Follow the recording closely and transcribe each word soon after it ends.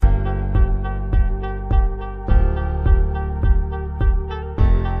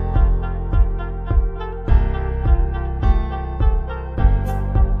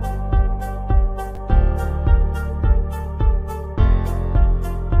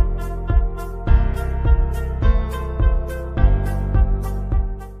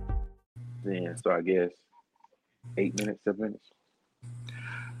So I guess 8 minutes, 7 minutes.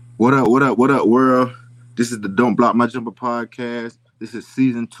 What up? What up? What up, world? This is the Don't Block My Jumper podcast. This is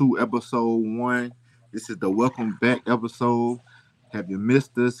season 2, episode 1. This is the welcome back episode. Have you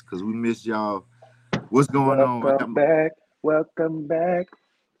missed us? Cause we missed y'all. What's going on? Welcome back. Welcome back.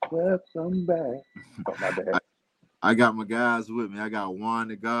 Welcome back. Oh, my bad. I got my guys with me. I got Juan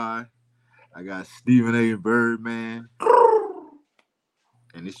the guy. I got Stephen A. Birdman.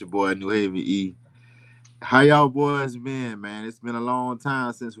 And it's your boy New Haven E. How y'all boys been, man? It's been a long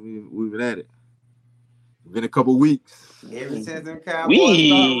time since we've been at it. It's been a couple weeks. Ever since them Cowboys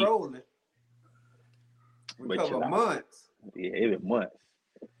started rolling. We cover months. Yeah, every month.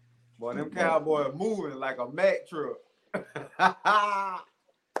 Boy, them Cowboys moving like a Mack truck.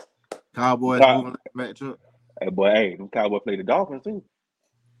 Cowboys moving like a Mack truck. Hey, boy, hey, them Cowboys play the Dolphins too.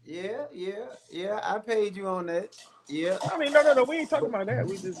 Yeah. I paid you on that. Yeah. I mean, no. We ain't talking about that.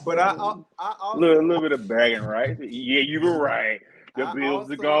 We just. But I little bit of bragging rights. Yeah, you were right. The Bills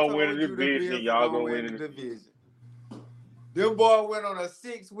are gonna win the division. Y'all gonna win the division. Them boy went on a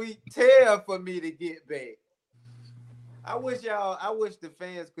 6-week tear for me to get back. I wish the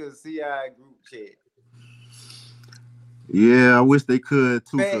fans could see our group chat. Yeah, I wish they could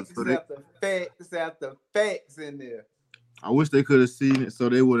too. Facts after facts in there. I wish they could have seen it so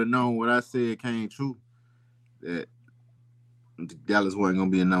they would have known what I said came true. That Dallas wasn't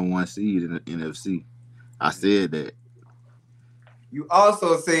gonna be a number 1 seed in the NFC. I said that. You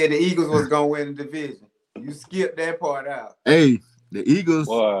also said the Eagles was gonna win the division. You skipped that part out. Hey, the Eagles.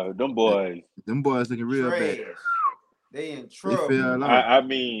 Boy, them boys Trash. looking real bad. They in trouble. I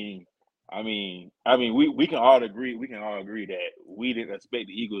mean, we can all agree. We can all agree that we didn't expect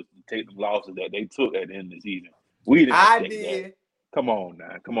the Eagles to take the losses that they took at the end of the season. We didn't. I did. That. Come on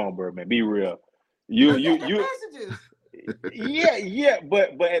now, Birdman, be real. You. Yeah,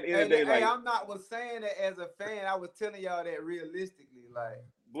 but at the end of the day, like I'm not was saying that as a fan. I was telling y'all that realistically, like.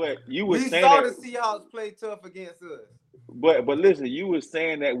 But you were saying saw the Seahawks play tough against us. But listen, you were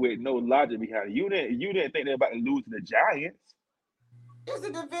saying that with no logic behind it. You didn't think they were about to lose to the Giants. It's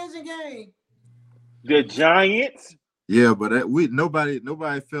a division game. The Giants. Yeah, but nobody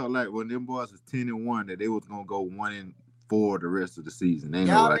felt like when them boys was 10-1 that they was gonna go 1-4 the rest of the season.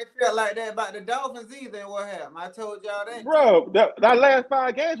 Y'all ain't felt like that about the Dolphins either. What happened? I told y'all that. Bro, that last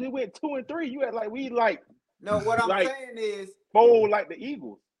 5 games we went 2-3. You had No, what I'm saying is fold like the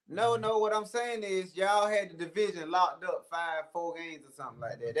Eagles. No, what I'm saying is y'all had the division locked up 4 games or something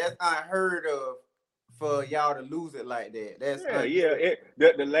like that. That's unheard of for y'all to lose it like that. That's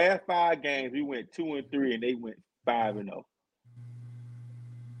the last 5 games we went 2-3 and they went 5-0.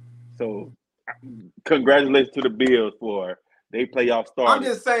 So congratulations to the Bills for they playoff started. I'm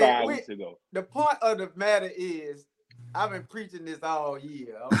just saying 5 weeks ago. The point of the matter is I've been preaching this all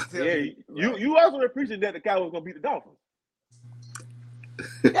year. I'm telling you also been preaching that the Cowboys gonna beat the Dolphins.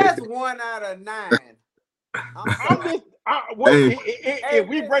 That's 1 out of 9. If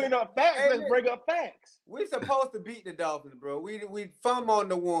we bringing up facts, let's bring up facts. We supposed to beat the Dolphins, bro. We thumb on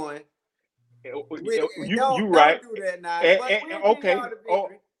the 1. You right. Do that now. Okay.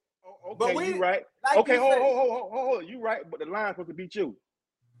 But you right. Like okay, hold. You right, but the Lions supposed to beat you.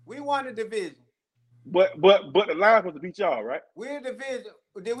 We won the division. But the Lions supposed to beat y'all, right? We're the division.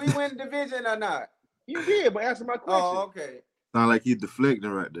 Did we win the division or not? You did, but answer my question. Oh, okay. Sound like you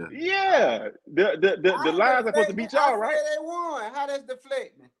deflecting right there. Yeah, the Lions are supposed to beat y'all, right? They won. How that's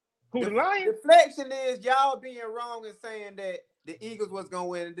deflecting? Who the Lions? Deflection is y'all being wrong and saying that the Eagles was gonna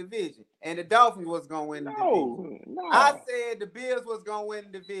win the division and the Dolphins was gonna win the division. No. I said the Bills was gonna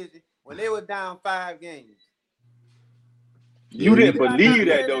win the division when they were down 5 games. You didn't believe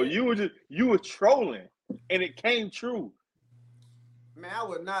that though. You were trolling, and it came true. Man, I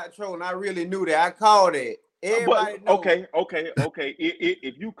was not trolling. I really knew that. I called it. Everybody knows. Okay.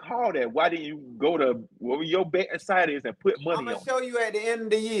 If you call that, why didn't you go to where your betting site is and put money on? I'm gonna show you at the end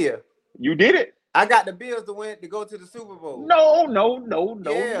of the year. You did it. I got the Bills to go to the Super Bowl. No. Show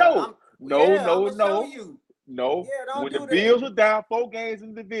you. No. Yeah, when the Bills were down 4 games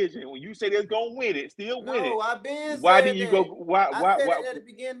in the division, when you say they're gonna win it, still win it. No, I've been. Why did you go? Why? I said it at the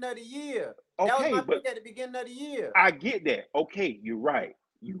beginning of the year. Okay, that was my but pick at the beginning of the year. I get that. Okay, you're right.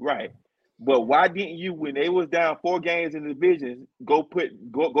 But why didn't you, when they was down 4 games in the division, go to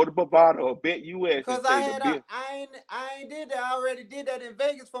Bovada or Bet US? Because I ain't did that. I already did that in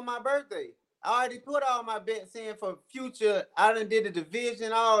Vegas for my birthday. I already put all my bets in for future. I done did the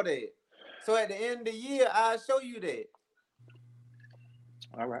division, all that. So at the end of the year, I'll show you that.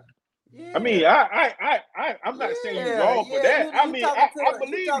 All right. Yeah. I mean, I'm not saying you're wrong for that. I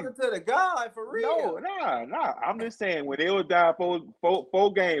believe you. Talking to the God for real. No. I'm just saying when they were down 4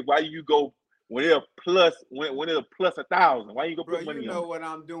 games, why when it's plus 1,000. Why you gonna put money on? You know what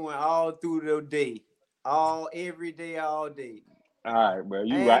I'm doing all through the day, every day, all day. All right, bro.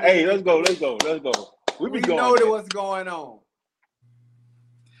 You right. Hey, let's go. We know what's going on.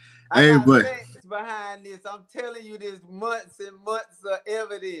 Hey, I got facts behind this. I'm telling you, this months and months of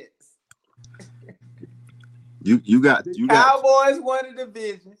evidence. You got Cowboys won the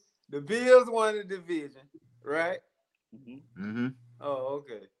division. The Bills won the division, right? Mm-hmm. Oh,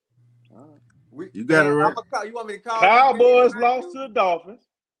 okay. You got it right. You want me to call? Cowboys lost to the Dolphins.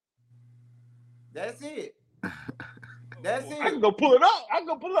 That's it. That's it. I can go pull it up. I can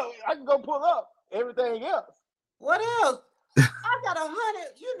go pull up everything else. What else? I got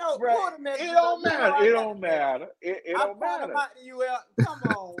 100. You know, quarterback. It don't matter. It don't matter. It don't matter. You out. Come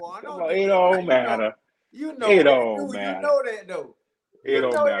on, Juan. It don't matter. You know it don't matter. You know that though. It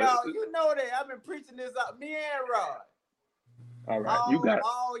don't matter. You know that. I've been preaching this up. Me and Rod. All right, you got it.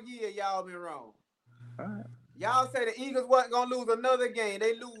 All year, y'all been wrong. All right. Y'all say the Eagles wasn't gonna lose another game.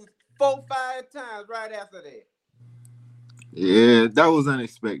 They lose 4-5 times right after that. Yeah, that was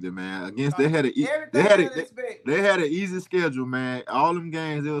unexpected, man. Against they had an easy schedule, man. All them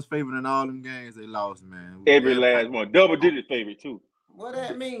games they was favored in all them games they lost, man. Every last one, double-digit favorite too. What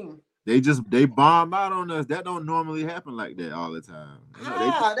that mean? They bomb out on us. That don't normally happen like that all the time.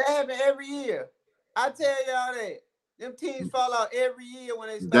 That happen every year. I tell y'all that. Them teams fall out every year when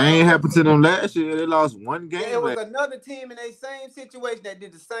they start. They ain't happened to them last year. They lost one game. There was another team in the same situation that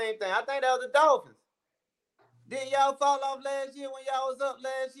did the same thing. I think that was the Dolphins. Didn't y'all fall off last year when y'all was up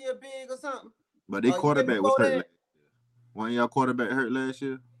last year big or something? But their quarterback was hurt last year. Wasn't y'all quarterback hurt last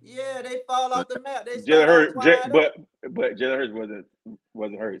year? Yeah, they fall off the map. They but Jalen Hurts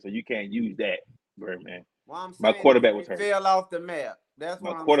wasn't hurt, so you can't use that, Birdman. Well, I'm saying my quarterback was hurt. Fell off the map. That's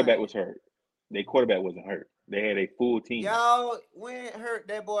what my quarterback was hurt. Their quarterback wasn't hurt. They had a full team. Y'all, when hurt,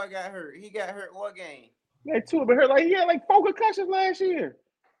 that boy got hurt. He got hurt what game? Yeah, two, but hurt he had 4 concussions last year.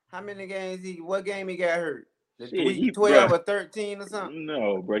 How many games what game he got hurt? Week 12 or 13 or something?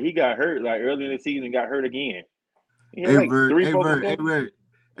 No, bro. He got hurt early in the season and got hurt again. Hey, Bird,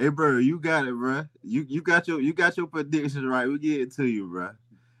 you got it, bro. You got your predictions right. We get it to you, bro.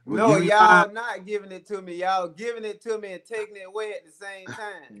 No, y'all not giving it to me. Y'all giving it to me and taking it away at the same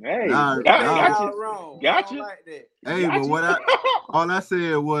time. Hey, y'all wrong. Got you. Like that. Hey, but all I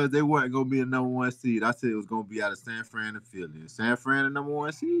said was they weren't gonna be a number 1 seed. I said it was gonna be out of San Fran and Philly. San Fran, the number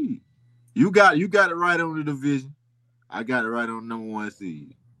 1 seed. You got it right on the division. I got it right on number 1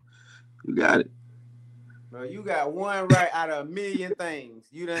 seed. You got it. Bro, you got one right out of a million things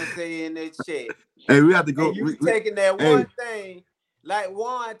you done say in this chat. Hey, we have to go. And you taking that one thing. Like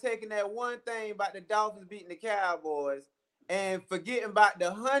Juan taking that one thing about the Dolphins beating the Cowboys and forgetting about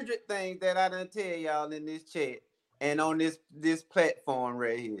the 100 things that I done tell y'all in this chat and on this platform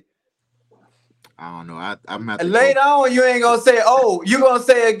right here. I don't know. I'm at later on, you ain't gonna say, oh, you gonna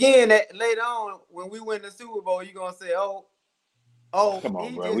say again that later on when we win the Super Bowl, you gonna say, oh, come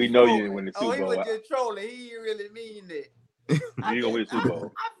on, bro. We know you didn't win the Super Bowl. He was just trolling. He didn't really mean that. You gonna win the Super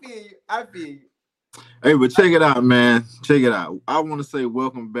Bowl. I feel you. Hey, but check it out, man. Check it out. I want to say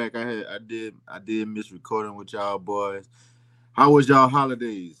welcome back. I did miss recording with y'all boys. How was y'all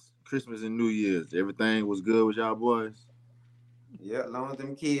holidays? Christmas and New Year's. Everything was good with y'all boys? Yeah, as long as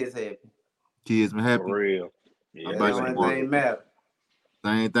them kids happy. Kids been happy. For real. Yeah, that's the only thing matter.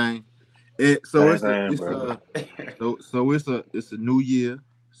 Same thing. It's a new year.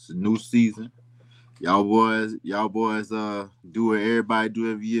 It's a new season. Y'all boys do what everybody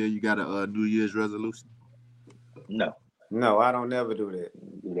do every year. You got a New Year's resolution? No, I don't never do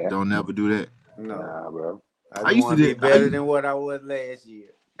that. Don't never do that? No. Nah, bro. I used to be better than what I was last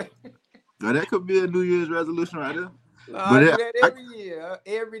year. Now, that could be a New Year's resolution right there. I do that every year,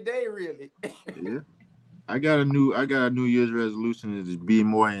 every day, really. Yeah. I got a New Year's resolution is to be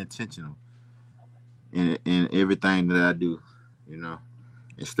more intentional in everything that I do, and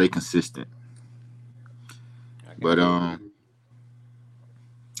stay consistent. But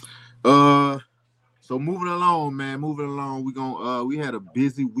so moving along, man. We had a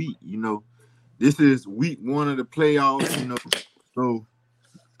busy week, This is week 1 of the playoffs, So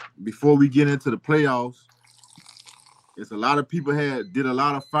before we get into the playoffs, it's a lot of people did a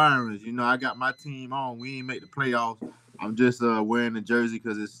lot of firings. I got my team on. We ain't make the playoffs. I'm just wearing the jersey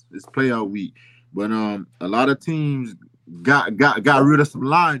because it's playoff week. But a lot of teams got rid of some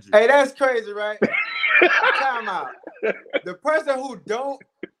laundry. Hey, that's crazy, right? Time out. The person who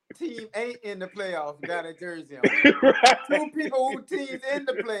team ain't in the playoffs got a jersey on. Right. 2 people who teams in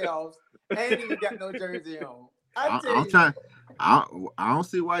the playoffs ain't even got no jersey on. I'm trying. I don't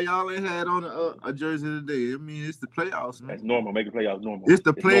see why y'all ain't had on a jersey today. I mean, it's the playoffs, man. That's normal. Make the playoffs normal. It's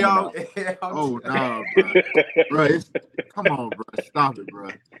the playoffs. Oh no, bro. Come on, bro. Stop it, bro.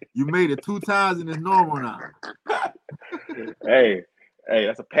 You made it 2 times and it's normal now. Hey,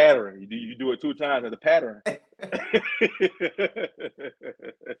 that's a pattern. You do it 2 times. That's a pattern.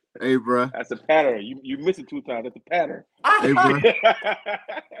 Hey, bro. That's a pattern. You miss it 2 times. That's a pattern. Hey, bro.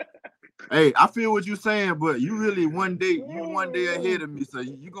 Hey, I feel what you're saying, but you really one day ahead of me, so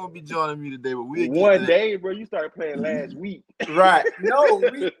you gonna be joining me today. But we'll one day, bro. You started playing last week, right? No,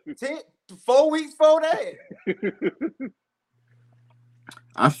 4 weeks before that.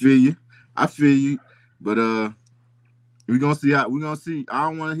 I feel you, but we're gonna see. I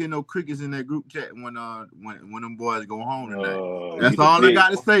don't want to hear no crickets in that group chat when them boys go home tonight. That's all I got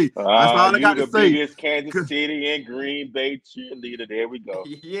to say. That's all I got to say. The biggest Kansas City and Green Bay cheerleader. There we go.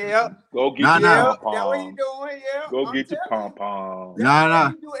 Yeah. Go get your pom-pom. That's what you doing. Yeah. Go get your pom-pom. That's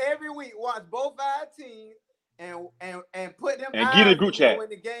what you do every week. Watch both our teams and put them and get in the group chat when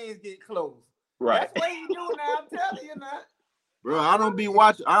the games get close. Right. That's what you do now. I'm telling you now. Bro, I don't be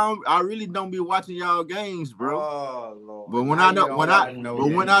watching. I really don't be watching y'all games, bro. Oh Lord. But when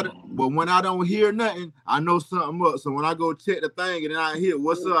I don't hear nothing, I know something up. So when I go check the thing and then I hear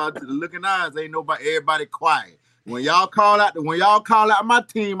what's up, to the looking eyes, ain't everybody quiet. When y'all call out my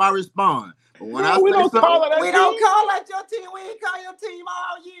team, I respond. But when we don't call out your team. We ain't call your team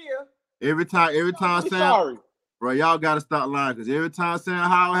all year. Every time Sam. Bro, y'all got to stop lying because every time Sam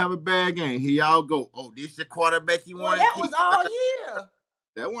Howell have a bad game, here y'all go. Oh, this your quarterback you want to keep. That was all year.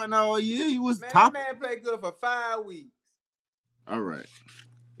 That wasn't all year. He was top. Man played good for 5 weeks. All right.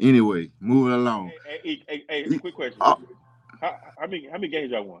 Anyway, moving along. Hey, quick question. How many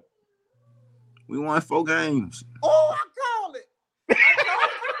games y'all won? We won 4 games. Oh, I called it.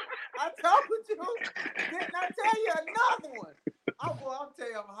 I told you. Didn't I tell you another one? I'm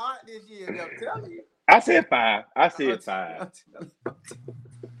telling you, I'm hot this year. I'm telling you. I said 5.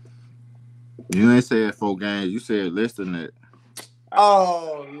 You ain't said 4 games. You said less than that.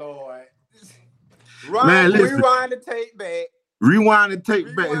 Oh Lord! Rewind the tape back. Rewind the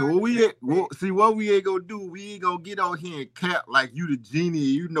tape back. What we ain't gonna do? We ain't gonna get on here and cap like you the genie.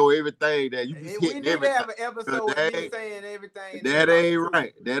 You know everything that you just we need to have an episode with me saying everything. That ain't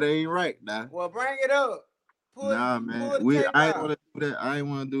right. That ain't right. Nah. Well, bring it up. Man. I ain't want to do that. I ain't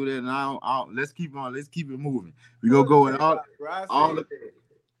want to do that. And let's keep on. Let's keep it moving. We gonna go with all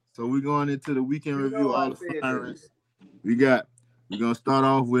So we're going into the weekend review. All the firings. We're gonna start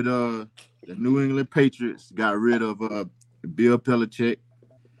off with the New England Patriots got rid of Bill Belichick.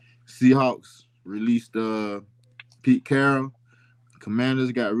 Seahawks released Pete Carroll.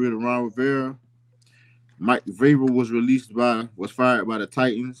 Commanders got rid of Ron Rivera. Mike Vrabel was fired by the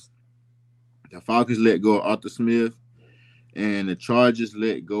Titans. The Falcons let go of Arthur Smith, and the Chargers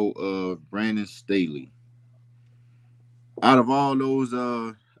let go of Brandon Staley. Out of all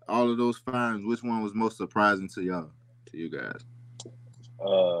of those firings, which one was most surprising to you guys?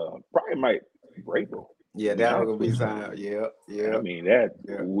 Probably Mike Vrabel. Yeah, that was gonna be fine. Yeah. I mean the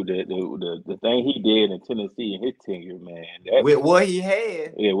thing he did in Tennessee in his tenure, man. With what he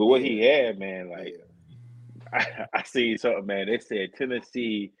had. Yeah, with what he had, man. Like I see something, man. They said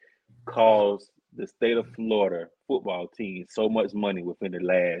Tennessee caused the state of Florida football team so much money within the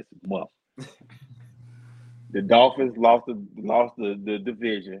last month. The Dolphins lost the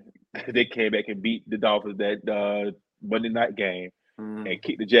division. They came back and beat the Dolphins that Monday night game and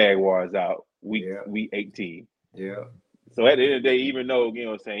kicked the Jaguars out week 18. Yeah. So at the end of the day, even though you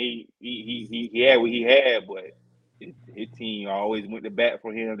know what I'm saying he had what he had, but his team always went to bat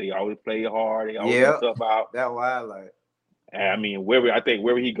for him. They always played hard. They always tough out. That's why I like. And I mean,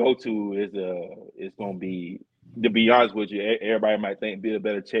 wherever he go to is gonna be. To be honest with you, everybody might think Bill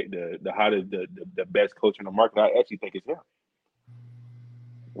Belichick the best coach in the market. I actually think it's him.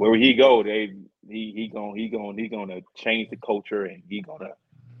 Wherever he go, he gonna change the culture and he gonna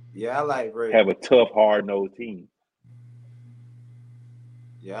I like Ray. Have a tough, hard-nosed team.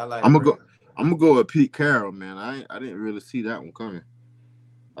 Yeah, I like. I'm gonna go with Pete Carroll, man. I didn't really see that one coming.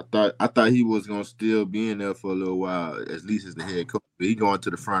 I thought he was gonna still be in there for a little while, at least as the head coach. But he going to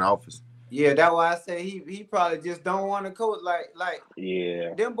the front office. Yeah, that's why I say he probably just don't want to coach like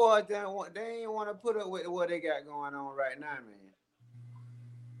them boys they ain't want to put up with what they got going on right now, man.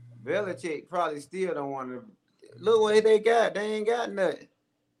 Belichick probably still don't want to look what they got. They ain't got nothing.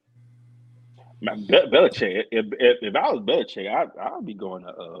 Belichick, if I was Belichick, I'd be going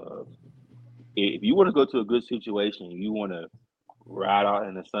to if you want to go to a good situation, you want to ride out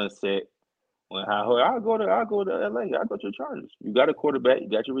in the sunset. I'll go to LA. I'll go to the Chargers. You got a quarterback. You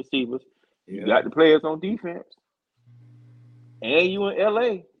got your receivers. You got the players on defense. And you in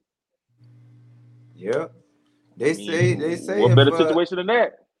LA. Yep. They say what better situation than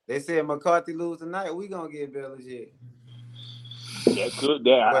that? They said McCarthy lose tonight. We gonna get Belichick. That could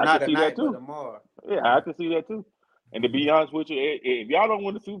that well, I not can see tonight, that too. But tomorrow. Yeah, I can see that too. And to be honest with you, if y'all don't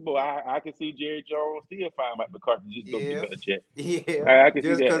win the Super Bowl, I can see Jerry Jones still find Mike McCarthy just go get Belichick. Yeah, I can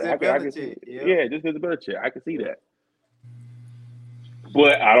see that. I can see. Yeah, just because of Belichick, I can see that.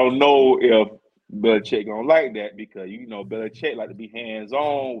 But I don't know if Belichick gonna like that because Belichick like to be hands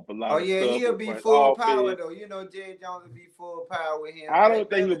on with a lot of stuff. He'll be full power though. Jerry Jones will be full power with him. I don't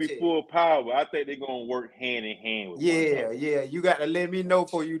think he'll be full power. I think they're gonna work hand in hand with one another. You got to let me know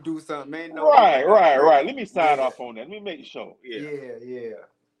before you do something. Ain't no right. Let me sign off on that. Let me make sure. Yeah.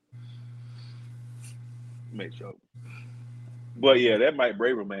 Make sure. But yeah, that Mike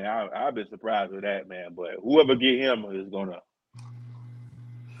Braver, man, I've been surprised with that, man. But whoever get him is gonna.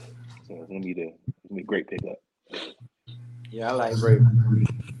 So it's gonna be a great pickup. Yeah, I like Braver.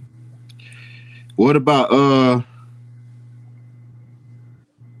 What about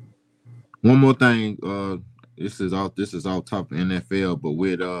one more thing? This is off top of NFL, but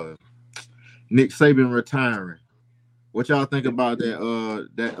with Nick Saban retiring, what y'all think about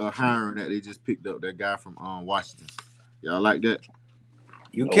that hiring that they just picked up, that guy from Washington? Y'all like that?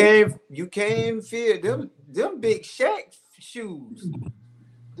 You can't feel them big Shaq shoes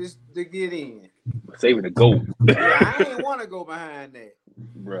just to get in. Saving the goat. Yeah, I ain't want to go behind that.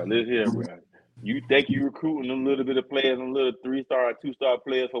 Bro, listen here, bro. You think you recruiting a little bit of players, a little 3-star, 2-star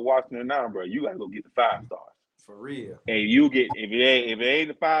players for Washington now, bro? You gotta go get the 5 stars. For real. And you get if it ain't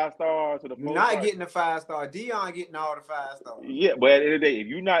the 5 stars or the 4 You're not stars, getting the 5 star. Dion getting all the 5 stars. Yeah, but at the end of the day, if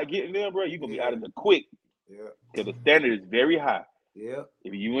you're not getting them, bro, you're gonna be out of the quick. Yeah. Because the standard is very high. Yeah.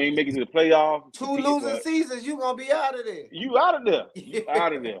 If you ain't making it to the playoffs, 2 losing seasons, you gonna be out of there. You out of there. You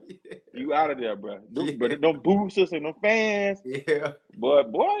out of there. You out of there, bro. But them boosters and them fans. Yeah.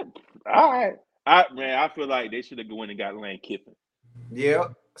 But boy, all right. I feel like they should have gone and got Lane Kiffin. Yeah.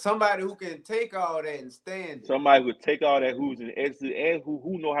 Somebody who can take all that and stand it. Somebody who take all that, who's an exit and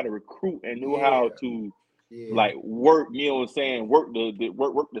who know how to recruit and know how to like work. You know what I'm saying? Work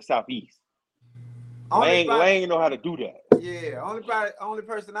the Southeast. Lane know how to do that. Yeah. Only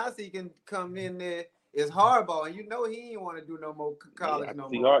person I see can come in there is Harbaugh, and he ain't want to do no more college no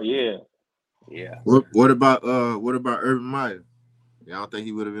more. Yeah. What about Urban Meyer? Y'all think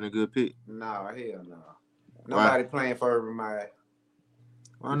he would have been a good pick? No, hell no. Nobody playing for Urban Meyer.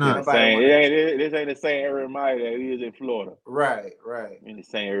 Why not? This ain't the same Urban Meyer that he is in Florida. Right. In the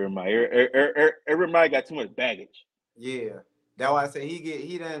same Urban Meyer. Urban Meyer got too much baggage. Yeah. That's why I say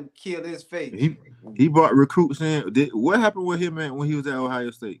he done killed his face. He brought recruits in. What happened with him, man, when he was at Ohio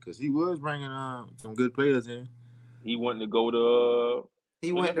State? Because he was bringing some good players in. He wanted to go to.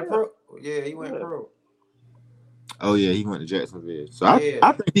 He went to pro. Yeah, he went pro. Oh yeah, he went to Jacksonville. So I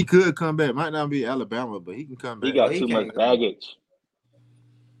think he could come back. Might not be Alabama, but he can come back. He got too much baggage.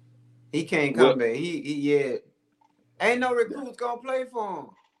 He can't come back. He ain't no recruits gonna play for him.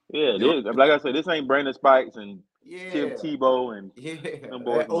 Yeah, like I said, this ain't Brandon Spikes and Tim Tebow and them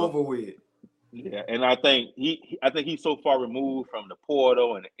boys over with. Yeah, and I think he's so far removed from the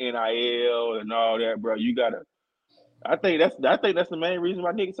portal and the NIL and all that, bro. You gotta. I think that's the main reason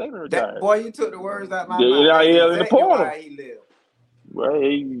why Nick Saban retired. Boy, you took the words out of my mouth. The NIL and the portal. Why he lived. Bro,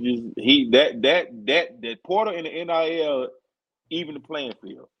 that portal and the NIL even the playing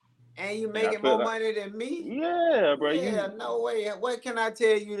field. And you making more money than me? Yeah, bro. Yeah, no way. What can I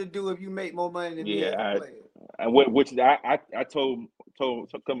tell you to do if you make more money than me as a player? Which I told some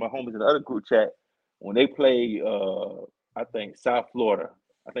of my homies in the other group chat when they play I think South Florida.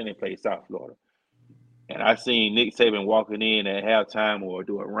 I think they played South Florida. And I seen Nick Saban walking in at halftime or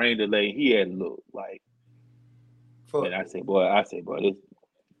do a rain delay. He had to look like. And I said, boy, this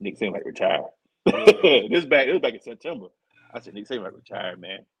Nick Saban like retired. It was back in September. I said, Nick Saban like retired,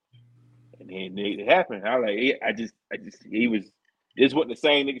 man. And then it happened. I was like, this wasn't the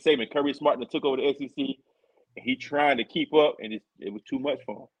same Nick Saban. Kirby Smart that took over the SEC. And he trying to keep up, and it was too much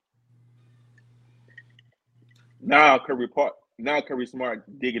for him. Now Kirby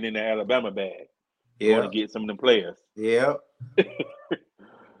Smart digging in the Alabama bag. Want to get some of them players. Yeah.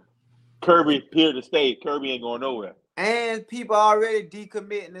 Kirby here to stay. Kirby ain't going nowhere. And people already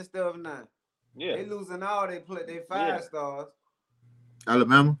decommitting and stuff now. Yeah. They losing all they 5 stars.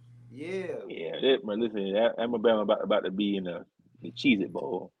 Alabama? Yeah. Yeah. Listen, Alabama about to be in the Cheez-It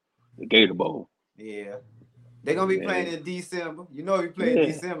Bowl, the Gator Bowl. Yeah. They're going to be playing in December. You know if you play in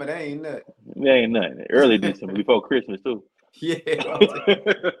December, that ain't nothing. That ain't nothing. Early December, before Christmas, too. Yeah.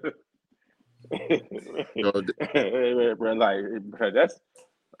 Bro, that's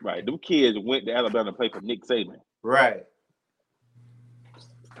right. Them kids went to Alabama to play for Nick Saban. Right.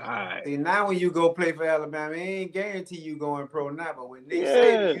 Like, see, now when you go play for Alabama, it ain't guarantee you going pro now. But with Nick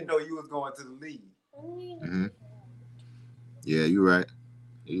Saban, you know you was going to the league. Mm-hmm. Yeah, you're right.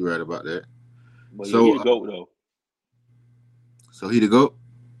 You're right about that. but So he the GOAT though. So he the GOAT?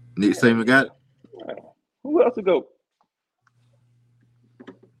 Nick Saban got it? Who else to go?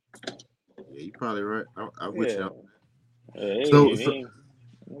 Yeah, you probably right. I'm with you. So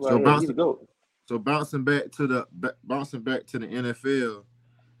bouncing he the GOAT. So bouncing back to the NFL,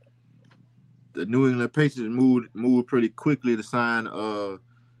 the New England Patriots moved pretty quickly to sign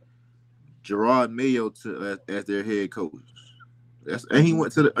Gerard Mayo as their head coach. And he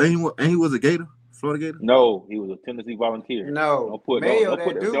went to he was a Gator, Florida Gator. No, he was a Tennessee Volunteer. No, Mayo,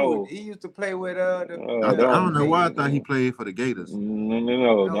 that dude. He used to play with I don't know why I thought he played for the Gators.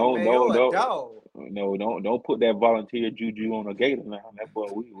 No, Mayo, dog. No, don't put that volunteer juju on a Gator now. That boy,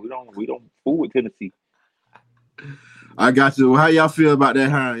 we don't fool with Tennessee. I got you. How y'all feel about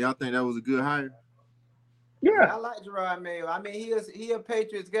that hire? Y'all think that was a good hire? Yeah, I like Gerard Mayo. I mean, he a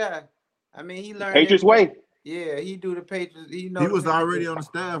Patriots guy. I mean, he learned Patriots way. Yeah, he do the Patriots. He was already on the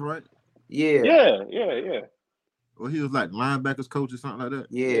staff, right? Yeah. Well, he was like linebackers coach or something like that.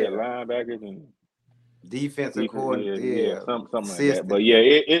 Yeah, linebackers and defensive coordinator. Yeah, something like that. But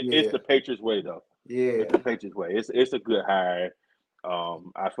it's the Patriots way though. Yeah, it's the Patriots way. It's a good hire.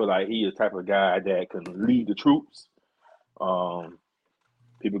 I feel like he is the type of guy that can lead the troops.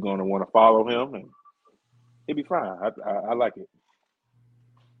 People going to want to follow him, and he'll be fine. I like it.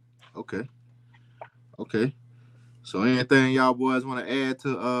 Okay. So anything y'all boys want to add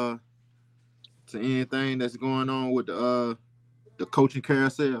to anything that's going on with the coaching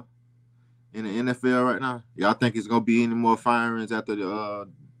carousel in the NFL right now? Y'all think it's gonna be any more firings after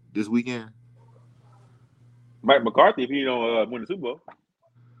this weekend? Mike McCarthy, if he don't win the Super Bowl.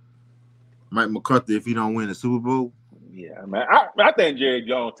 Mike McCarthy, if he don't win the Super Bowl. Yeah, man. I think Jerry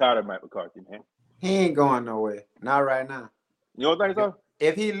Jones tired of Mike McCarthy, man. He ain't going nowhere. Not right now. You don't think so?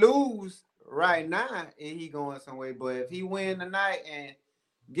 If he lose right now, he going somewhere. But if he win tonight and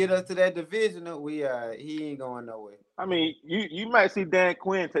get us to that divisional, he ain't going nowhere. I mean, you might see Dan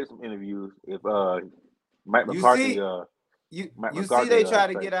Quinn take some interviews if Mike McCarthy. You see, they try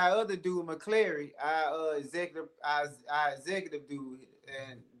to get our other dude, McCleary, our executive dude,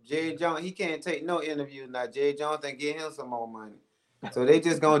 and Jerry Jones. He can't take no interviews now. Jerry Jones think get him some more money, so they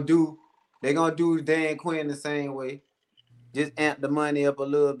just gonna do Dan Quinn the same way. Just amp the money up a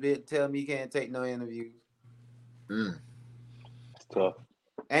little bit. Tell me he can't take no interviews. It's tough.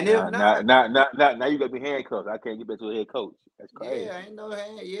 And if now you gotta be handcuffed. I can't get back to a head coach. That's crazy. Yeah, ain't no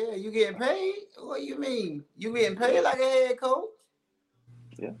hand. Yeah, you getting paid? What do you mean? You getting paid like a head coach?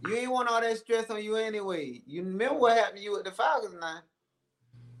 Yeah. You ain't want all that stress on you anyway. You remember what happened to you with the Falcons now?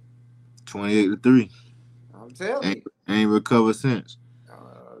 28-3. I'm telling you. Ain't recovered since.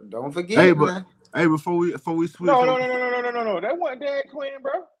 Don't forget. Before we switch. No. That wasn't Dan Quinn,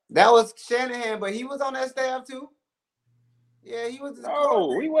 bro. That was Shanahan, but he was on that staff too. Yeah, he was.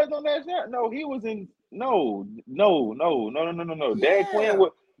 No, he wasn't on that staff. No, he was in. No. Yeah. Dan Quinn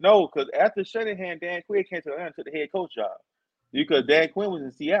was because after Shanahan, Dan Quinn came to Atlanta and took the head coach job because Dan Quinn was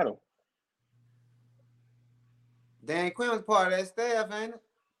in Seattle. Dan Quinn was part of that staff, ain't it?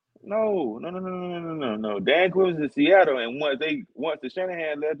 No. Dan Quinn was in Seattle, and once the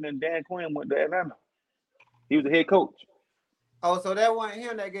Shanahan left, then Dan Quinn went to Atlanta. He was the head coach. Oh, so that wasn't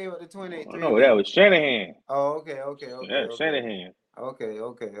him that gave up the 28-3. No, that was Shanahan. Oh, okay. Yeah, Shanahan. Okay.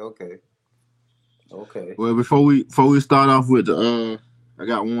 Well, before we start off with I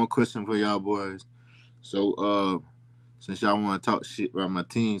got one question for y'all boys. So since y'all want to talk shit about my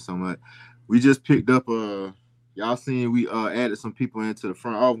team so much, we just picked up y'all seen we added some people into the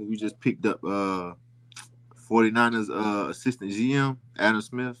front office. We just picked up 49ers assistant GM Adam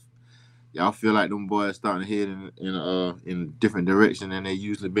Smith. Y'all feel like them boys starting to head in a different direction than they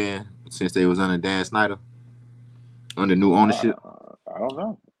usually been since they was under Dan Snyder, under new ownership? I don't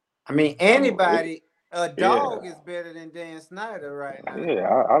know. I mean, anybody, a dog is better than Dan Snyder right now.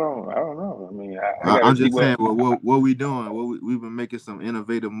 Yeah, I don't know. I mean, I'm just saying, what we doing? We've been making some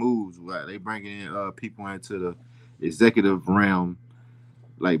innovative moves. Like they bringing in people into the executive realm,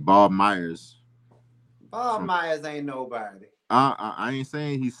 like Bob Myers. Bob Myers ain't nobody. I ain't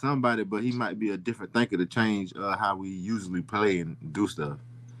saying he's somebody, but he might be a different thinker to change how we usually play and do stuff.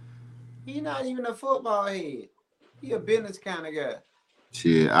 He's not even a football head. He a business kind of guy.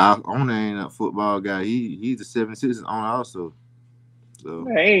 Shit, our owner ain't a football guy. He's the 76ers owner also. So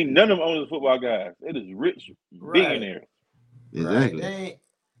man, ain't none of them owners football guys. It is rich billionaires. Exactly. Right.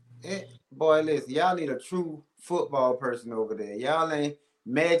 Boy, listen, y'all need a true football person over there. Y'all ain't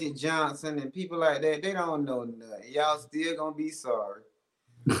Magic Johnson and people like that. They don't know nothing. Y'all still gonna be sorry.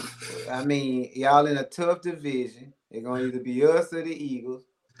 I mean, y'all in a tough division. They're gonna either be us or the Eagles.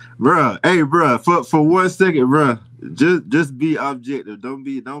 Bruh, hey, bruh, for 1 second, bruh, just be objective. Don't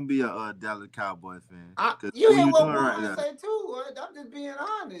be a Dallas Cowboy fan. You What hear you what doing right Warren now? say too? I'm just being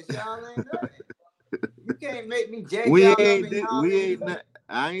honest. Y'all ain't nothing. You can't make me jack We y'all up ain't and y'all ain't nothing.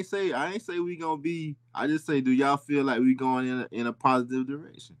 I ain't say we gonna be. I just say, do y'all feel like we going in a positive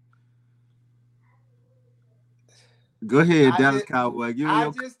direction? Go ahead, Dallas Cowboy. Give me I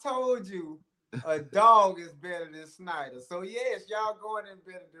your. just told you a dog is better than Snyder. So yes, y'all going in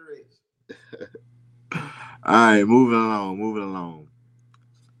better direction. All right, moving along.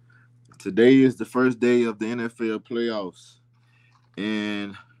 Today is the first day of the NFL playoffs,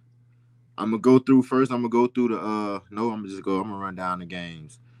 and I'm gonna go through first. I'm gonna go through the no, I'm gonna run down the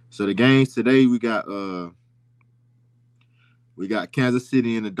games. So the games today we got Kansas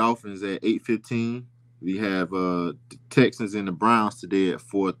City and the Dolphins at 8:15. We have the Texans and the Browns today at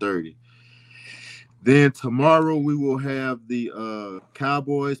 4:30. Then tomorrow we will have the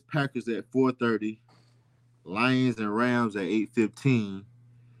Cowboys Packers at 4:30, Lions and Rams at 8:15.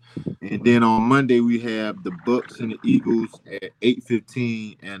 And then on Monday we have the Bucks and the Eagles at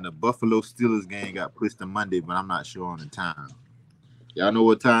 8:15, and the Buffalo Steelers game got pushed to Monday, but I'm not sure on the time. Y'all know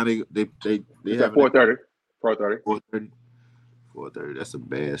what time they It's at having it? 4:30. 4:30. 4:30. 4:30. That's a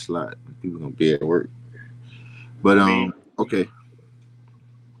bad slot. People gonna be at work. But okay.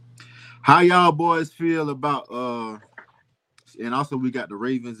 How y'all boys feel about and also we got the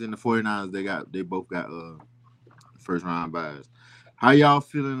Ravens and the 49ers. They both got first round buys. How y'all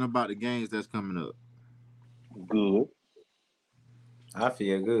feeling about the games that's coming up? Good. I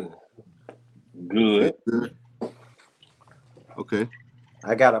feel good. Good. Okay.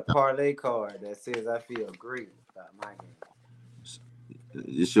 I got a parlay card that says I feel great about my game.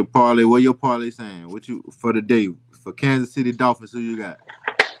 It's your parlay. What your parlay saying? What you for the day for Kansas City Dolphins? Who you got?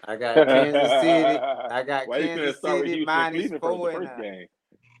 I got Kansas City. I got Why you couldn't Kansas start with City Houston and minus Cleveland four the and first game?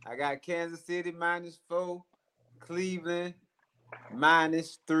 I got Kansas City -4, Cleveland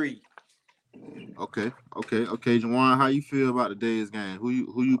 -3. Okay. Juwan, how you feel about today's game? Who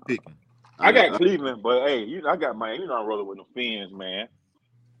you picking? I got Cleveland, but hey, I got I'm rolling with the Fins, man.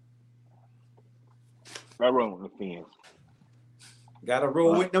 I'm rolling with the Fins. Gotta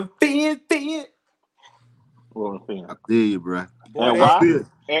roll with them Fins. Rolling Fins. I feel you, bro. Boy, And why?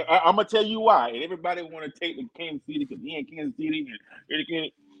 And I'm gonna tell you why. And everybody want to take the Kansas City because he in Kansas City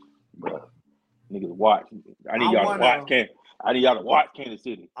and bro, niggas watch. I need y'all to watch. I need y'all to watch Kansas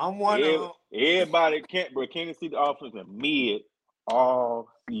City. I'm one of them. Everybody can't, bro. Kansas City offense is mid all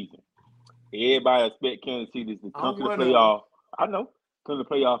season. Everybody expect Kansas City to come to the playoff. I know, come to the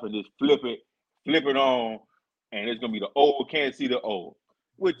playoff and just flip it on, and it's gonna be the old Kansas City old,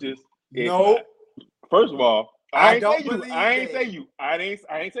 which is no. First of all, I ain't say you. I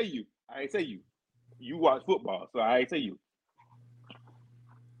ain't say you. You watch football, so I ain't say you.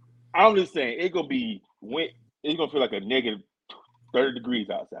 I'm just saying it's gonna be it's gonna feel like a negative 30 degrees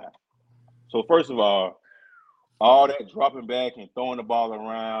outside. So first of all that dropping back and throwing the ball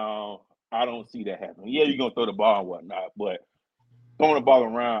around, I don't see that happening. Yeah, you're gonna throw the ball and whatnot, but throwing the ball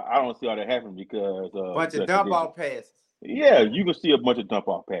around, I don't see all that happening because bunch of dump off passes. Yeah, you can see a bunch of dump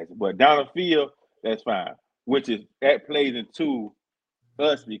off passes, but down the field, that's fine. That plays into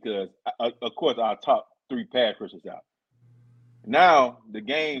us because of course our top 3 pass rushers out. Now the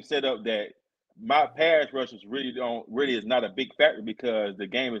game set up that my pass rushers really is not a big factor because the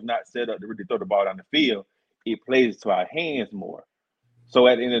game is not set up to really throw the ball down the field. It plays to our hands more. So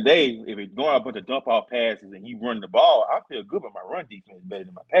at the end of the day, if it's going a bunch of dump off passes and you run the ball, I feel good with my run defense better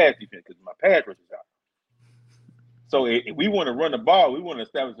than my pass defense because my pass rush is out. So if we want to run the ball, we want to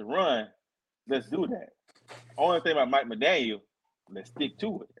establish the run, let's do that. Only thing about Mike McDaniel, let's stick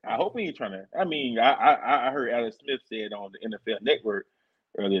to it. I hope he ain't trying to. I mean, I heard Alex Smith said on the NFL Network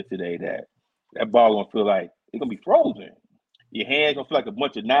earlier today that ball gonna feel like it's gonna be frozen. Your hands gonna feel like a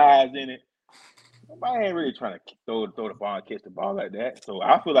bunch of knives in it. Nobody ain't really trying to throw the ball and catch the ball like that. So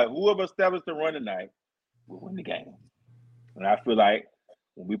I feel like whoever established the run tonight will win the game. And I feel like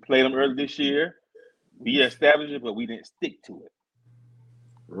when we played them earlier this year, we established it, but we didn't stick to it.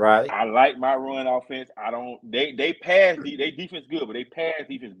 Right. I like my run offense. They pass they defense good, but they pass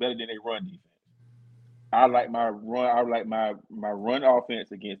defense better than they run defense. I like my run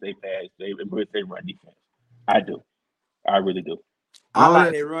offense against they run defense. I do. I really do. I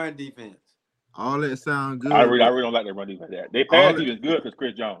like their run defense. All that sound good. I really don't like their run defense. They pass defense good because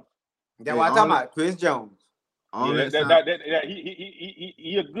Chris Jones. That's what I'm talking about. Chris Jones. He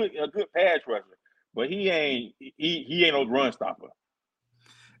a good pass rusher, but he ain't no run stopper.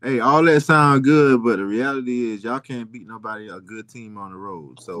 Hey, all that sound good, but the reality is y'all can't beat nobody a good team on the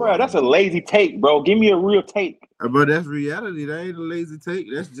road. So, Bro, that's a lazy take, bro. Give me a real take. but that's reality. That ain't a lazy take.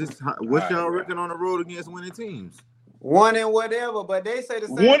 That's just what Right, y'all bro. reckon on the road against winning teams. One and whatever, but they say the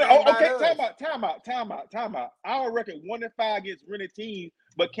same thing about us. Time out. Our record 1-5 against winning teams,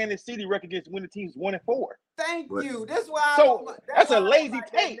 but Kansas City record against winning teams 1-4. Thank But, you. That's why. So that's a lazy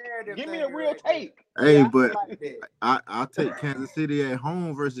like take. Give me a real take. Hey, Yeah, but I like that. I'll take Kansas City at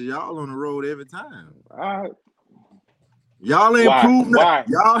home versus y'all on the road every time. Y'all ain't proved that.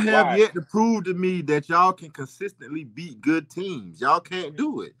 Y'all have yet to prove to me that y'all can consistently beat good teams. Y'all can't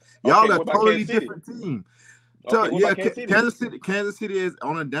do it. Y'all are a totally different team. So, yeah, Kansas City is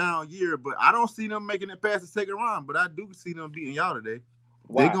on a down year, but I don't see them making it past the second round. But I do see them beating y'all today.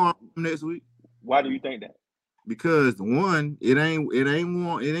 They going home next week. Why do you think that? Because one, it ain't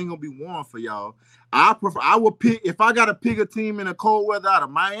gonna be warm for y'all. I would pick if I gotta pick a team in a cold weather out of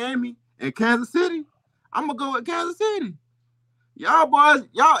Miami and Kansas City, I'm gonna go with Kansas City. Y'all boys,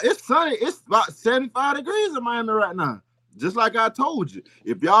 it's sunny. It's about 75 degrees in Miami right now. Just like I told you,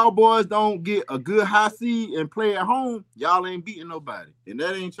 if y'all boys don't get a good high seed and play at home, y'all ain't beating nobody. And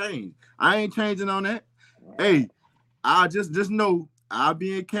that ain't changed. I ain't changing on that. Hey, I just know I'll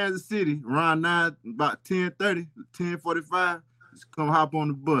be in Kansas City around 9, about 10:30, 10:45. Just come hop on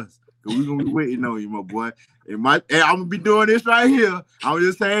the bus. Cause we're gonna be waiting on you, my boy. I'm gonna be doing this right here. I'm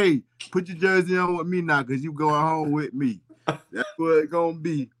just say, hey, put your jersey on with me now, cause you going home with me. That's what it's gonna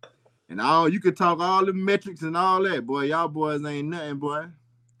be. And you can talk all the metrics and all that, boy. Y'all boys ain't nothing, boy.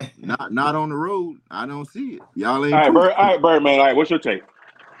 Not on the road. I don't see it. Y'all ain't. All right, Birdman. All right, what's your take?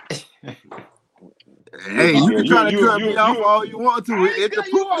 Hey, you can try to cut me off all you want to. The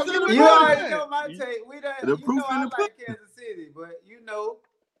proof is in the pudding. You already know my take. The proof in the I like Kansas City, but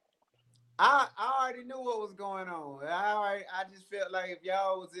I already knew what was going on. I just felt like if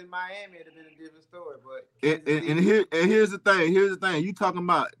y'all was in Miami, it'd have been a different story. But here's the thing. You talking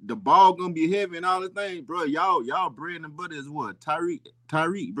about the ball gonna be heavy and all the things, bro. Y'all bread and butter is what?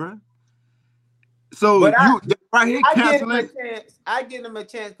 Tyreek, bro. So right here, I give them a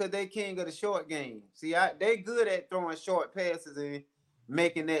chance because they king of the short game. See, they good at throwing short passes and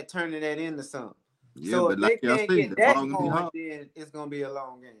turning that into something. Yeah, so but if like they y'all can't say, get that going, then it's gonna be a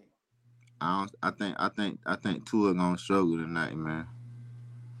long game. I think Tua gonna struggle tonight, man.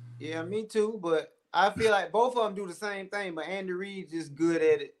 Yeah, me too. But I feel like both of them do the same thing. But Andy Reid's just good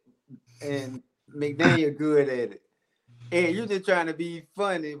at it, and McDaniel good at it. And you're just trying to be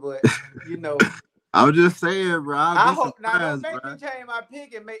funny, but I was just saying, bro. I hope now don't make me change my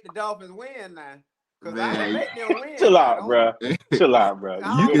pick and make the Dolphins win now. Because I can make them win. Chill out, bro. Chill out, bro. You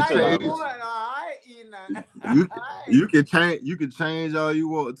can change. You can change all you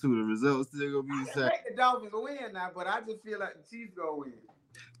want to. The results still gonna be the same. Make the Dolphins win now, but I just feel like the Chiefs gonna win.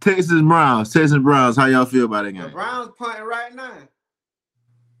 Texas Browns. How y'all feel about that game? The Browns punting right now.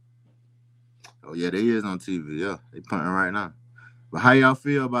 Oh yeah, they is on TV. Yeah, they punting right now. But how y'all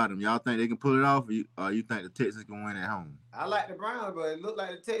feel about them? Y'all think they can pull it off, or you think the Texans can win at home? I like the Browns, but it look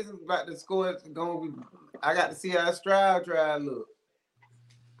like the Texans about to score. It's gonna be. I got to see how Stroud try to look.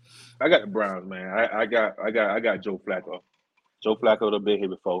 I got the Browns, man. I got Joe Flacco. Joe Flacco done been here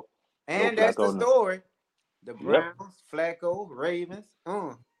before. And that's the story. The Browns, Flacco, Ravens.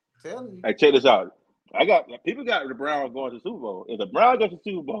 Tell me. Hey, check this out. People got the Browns going to the Super Bowl. If the Browns go to the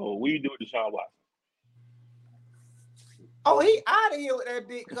Super Bowl, what do you do with Deshaun Watson? Oh, he out of here with that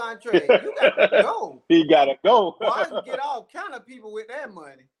big contract. You got to go. He got to go. Well, I can get all kind of people with that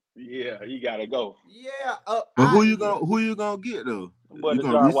money. Yeah, he got to go. Yeah. But who you gonna get though? But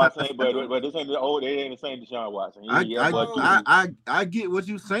Deshaun Watson, but this ain't the old. They ain't the same Deshaun Watson. I get what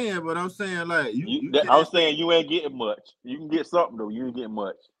you saying, but I'm saying like I'm saying you ain't getting much. You can get something though. You ain't getting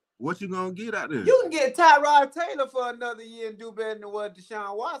much. What you gonna get out there? You can get Tyrod Taylor for another year and do better than what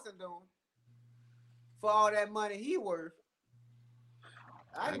Deshaun Watson doing for all that money he worth.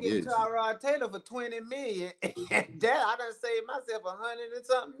 I can get Tyrod Taylor for $20 million, and that I done saved myself $100 and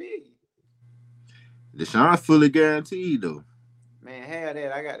something million. Deshaun fully guaranteed though. Man, hell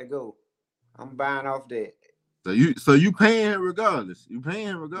that, I got to go. I'm buying off that. So you paying him regardless.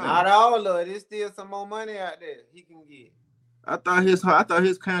 Not all of it. There's still some more money out there he can get. I thought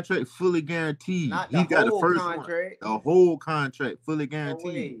his contract fully guaranteed. He got the first contract. The whole contract fully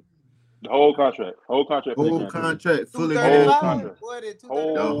guaranteed. The whole contract fully guaranteed.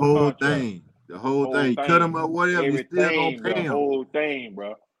 The whole thing. Cut him up, whatever. You still gonna pay him. The whole thing,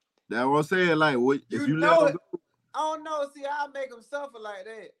 bro. That's what I'm saying. Like, what if you let him go? I don't know. See, I'll make him suffer like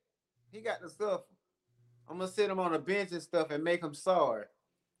that. He got to suffer. I'm gonna sit him on a bench and stuff and make him sorry.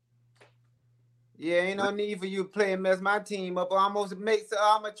 Yeah, ain't no need for you to play and mess my team up. I'm gonna trade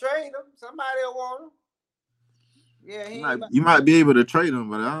him. Somebody will want him. Yeah, you might be able to trade him,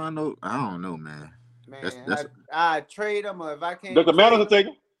 but I don't know, man. I trade him, or if I can't. The Commanders will take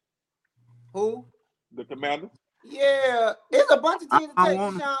him. Who? The Commanders. Yeah, it's a bunch of teams to take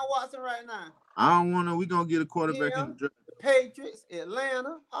Deshaun Watson right now. I don't want to. We gonna get a quarterback in the draft. Patriots,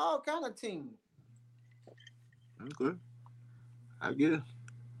 Atlanta, all kind of teams. Okay, I guess.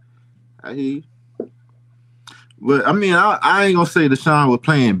 I hear you. But I mean, I ain't gonna say Deshaun was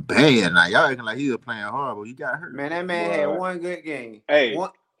playing bad. Now y'all acting like he was playing horrible. He got hurt. Man, that man had one good game. Hey,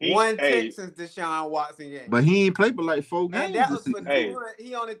 one Texans Deshaun Watson game. But he ain't played for like 4 games. And that was for 200.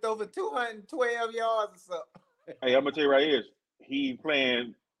 He only threw for 212 yards or something. Hey, I'm gonna tell you right here, he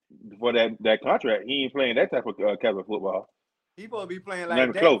playing for that contract. He ain't playing that type of caliber football. He supposed to be playing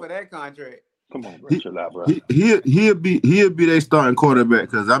like that for that contract. Come on, bro. Chill out, bro. He'll be their starting quarterback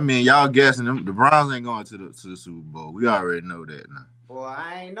because I mean y'all guessing them. The Browns ain't going to the Super Bowl. We already know that now. Boy,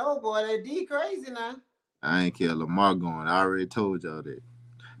 I ain't know, boy. That D crazy now. I ain't care. Lamar going. I already told y'all that.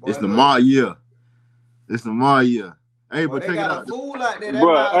 Boy, it's Lamar year. It's Lamar year. Hey, boy, but check it out. Fool out there.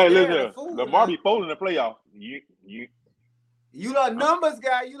 Bro, hey, listen. Lamar be folding the playoff. You like numbers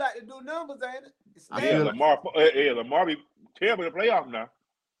guy. You like to do numbers, ain't it? Lamar be terrible in the playoff now.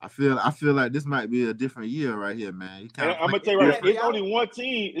 I feel like this might be a different year right here, man. I'm gonna tell you right now, it's only one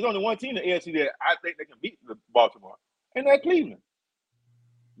team. It's only one team in the AFC that I think they can beat the Baltimore, and that's Cleveland,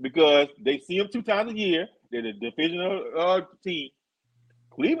 because they see them 2 times a year. They're the divisional team.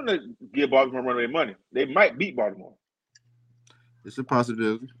 Cleveland give Baltimore runaway money. They might beat Baltimore. It's a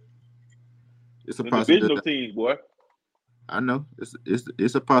possibility. It's a possibility. Divisional teams, boy. I know.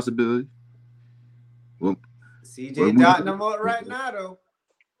 It's a possibility. Well, CJ dotting them up right now, though.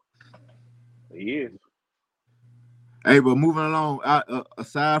 He is. Hey, but moving along,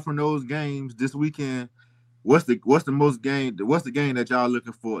 aside from those games this weekend, what's the game that y'all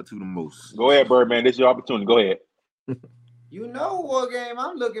looking forward to the most? Go ahead, Birdman. This is your opportunity. Go ahead. You know what game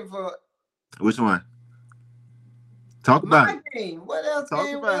I'm looking for? Which one? Talk about it. Game. What else? Talk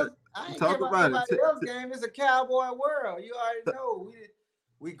game about it. I ain't Talk about it. Else game. It's a cowboy world. You already know.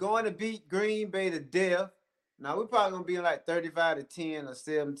 We going to beat Green Bay to death. Now we're probably gonna be like 35-10 or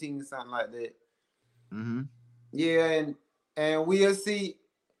 17, something like that. Mm-hmm. Yeah, and we'll see.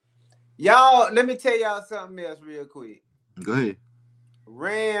 Y'all, let me tell y'all something else real quick. Go ahead.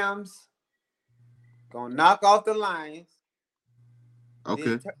 Rams gonna knock off the Lions.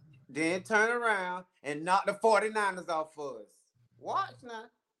 Okay. Then turn around and knock the 49ers off for us. Watch now.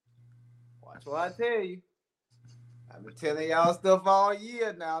 Watch what I tell you. I've been telling y'all stuff all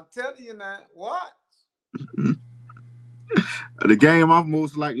year now. I'm telling you now. Watch. The game I'm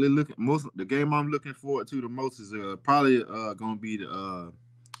looking forward to the most is probably gonna be the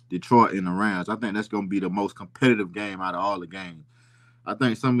Detroit and the Rams. I think that's gonna be the most competitive game out of all the games. I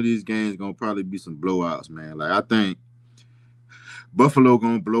think some of these games gonna probably be some blowouts, man. Like I think Buffalo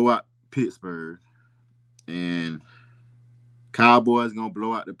gonna blow out Pittsburgh, and Cowboys gonna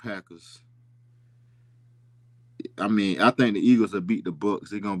blow out the Packers. I mean, I think the Eagles will beat the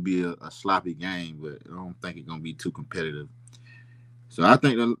Bucks. It's gonna be a sloppy game, but I don't think it's gonna be too competitive. So I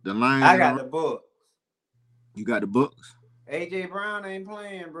think the Lions. I got the Bucks. You got the Bucks? AJ Brown ain't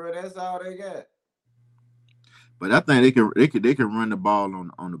playing, bro. That's all they got. But I think they can run the ball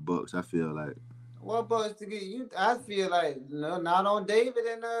on the Bucks. I feel like. What Bucks to get you? I feel like not on David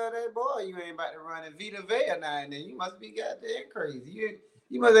and that boy. You ain't about to run and Vita Vea now and then. You must be goddamn crazy.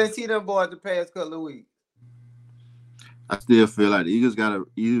 You must have seen them boys the past couple of weeks. I still feel like the Eagles got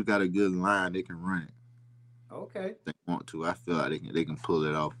a good line. They can run it. Okay. If they want to. I feel like they can pull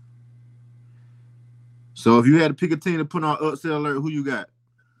it off. So if you had to pick a team to put on upset alert, who you got?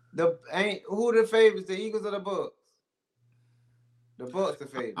 Who the favorites? The Eagles or the Bucks? The Bucks the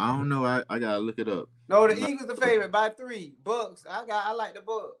favorite. I don't know. I gotta look it up. No, the Eagles the favorite by 3. Bucks. I like the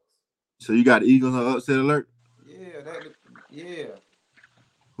Bucks. So you got the Eagles on upset alert? Yeah.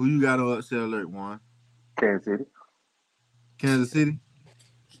 Who you got on upset alert, Juan? Kansas City. Kansas City?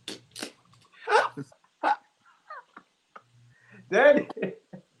 Daddy.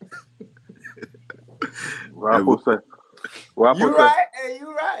 What I'm supposed to say? You right. Hey,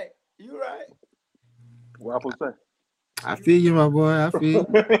 you right. What I'm supposed to say? I feel you, my boy. I feel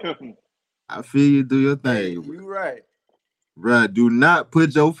you. I feel you. Do your thing. Hey, you right. Bruh, do not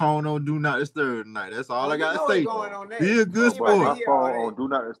put your phone on Do Not Disturb tonight. That's all I got to say. Be a good sport. My phone on Do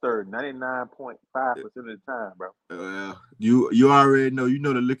Not Disturb 99.5% of the time, bro. Well, you already know. You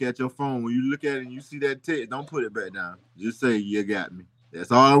know to look at your phone. When you look at it and you see that text, don't put it back down. Just say, you got me.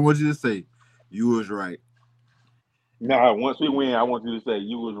 That's all I want you to say. You was right. Nah, once we win, I want you to say,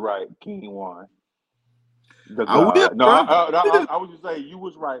 you was right. King won. The I will, God. No, bro. I was just saying you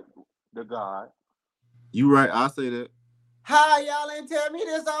was right. The God. You right. I'll say that. How y'all ain't tell me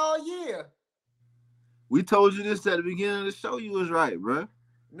this all year? We told you this at the beginning of the show. You was right, bro.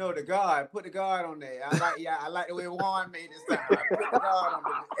 No, the guard. Put the guard on there. I like the way Juan made this time. I put the guard on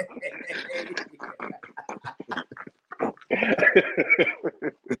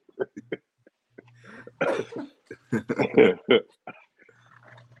the.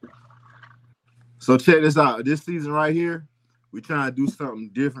 So check this out. This season right here, we trying to do something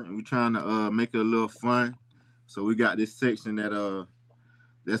different. We trying to make it a little fun. So we got this section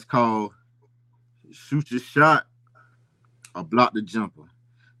that's called shoot your shot or block the jumper.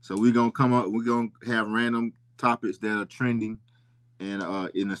 So we're gonna have random topics that are trending in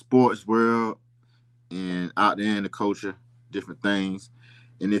the sports world and out there in the culture, different things.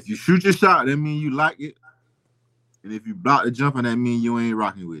 And if you shoot your shot, that means you like it. And if you block the jumper, that means you ain't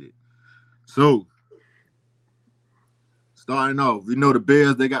rocking with it. So starting off, we know the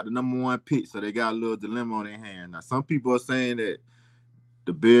Bears, they got the #1 pick, so they got a little dilemma on their hand. Now, some people are saying that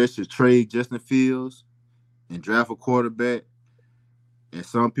the Bears should trade Justin Fields and draft a quarterback. And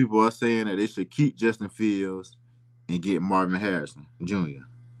some people are saying that they should keep Justin Fields and get Marvin Harrison Jr.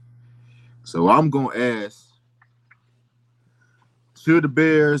 So I'm going to ask, should the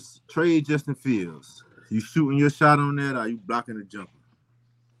Bears trade Justin Fields? You shooting your shot on that, or are you blocking the jumper?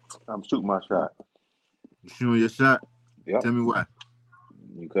 I'm shooting my shot. You shooting your shot? Yep. Tell me why.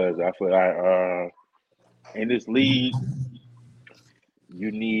 Because I feel like in this league,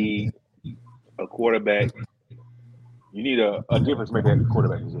 you need a quarterback. You need a difference maker at the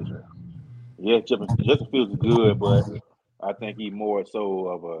quarterback position. Yes, Justin Fields is good, but I think he more so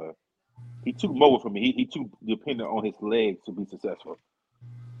of he too mobile for me. He too dependent on his legs to be successful.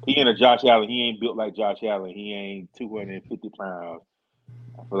 He ain't a Josh Allen. He ain't built like Josh Allen. He ain't 250 pounds.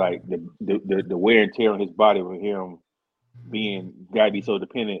 I feel like the wear and tear on his body with him gotta be so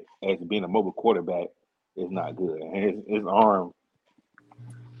dependent as being a mobile quarterback is not good. And his arm,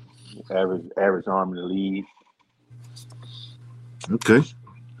 average arm in the league. Okay.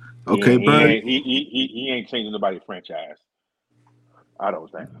 Okay, Bird. He ain't changing nobody's franchise. I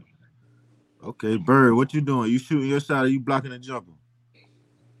don't think. Okay, Bird, what you doing? You shooting your shot or you blocking the jumper?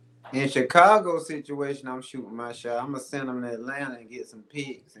 In Chicago situation, I'm shooting my shot. I'm gonna send them to Atlanta and get some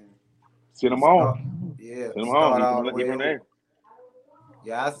picks and send them on. Yeah, send them start on. all the way over.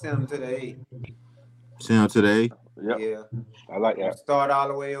 Yeah, I send them to the 8. Send them to the 8? Yep. Yeah. I like that. Start all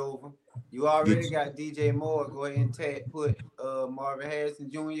the way over. You already got DJ Moore. Go ahead and put Marvin Harrison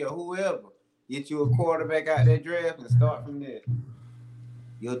Jr. or whoever. Get you a quarterback out that draft and start from there.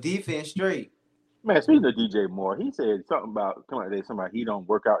 Your defense straight. Man, speaking of DJ Moore, he said something about he don't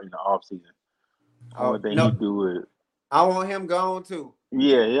work out in the offseason. Only thing he do is I want him gone too.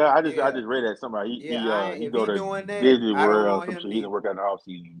 Yeah. I just read that somebody he go to Disney World or some shit. He didn't work out in the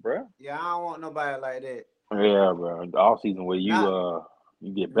offseason, bro. Yeah, I don't want nobody like that. Yeah, bro. The offseason where you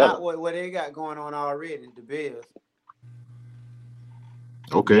get better. Not what they got going on already, the Bears.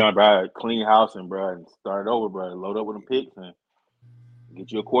 Okay. Yeah, bro, clean house and start over, bro. Load up with them picks and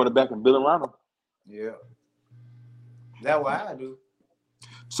get you a quarterback and build around them. Yeah. That's what I do.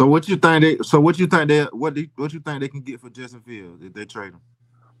 So what you think they can get for Justin Fields if they trade him?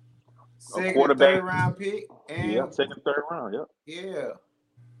 Second, third round pick. And second, third round. Yep. Yeah.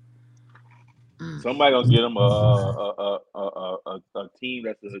 Somebody gonna get him a team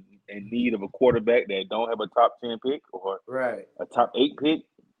that's in need of a quarterback that don't have a top 10 pick or a top 8 pick.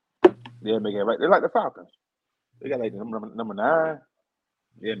 They'll make it right. They're like the Falcons. They got like number 9.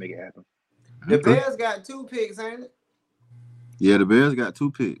 They'll make it happen. The Bears got 2 picks, ain't it? Yeah, the Bears got 2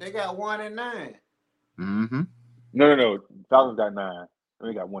 picks. They got 1 and 9. Mm-hmm. No. Falcons got 9.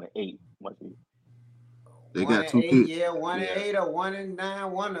 They got 1 and 8. Must be. They got 2 picks. Yeah, 1 and 8 or 1 and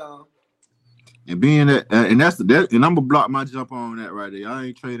 9. One of them. And being that, and I'm gonna block my jump on that right there.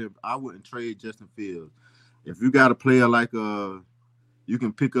 I wouldn't trade Justin Fields. If you got a player like you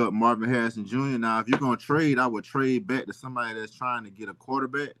can pick up Marvin Harrison Jr. Now, if you're gonna trade, I would trade back to somebody that's trying to get a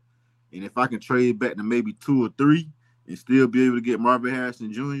quarterback. And if I can trade back to maybe 2 or 3 and still be able to get Marvin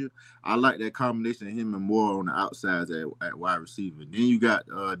Harrison Jr., I like that combination of him and Moore on the outsides at wide receiver. Then you got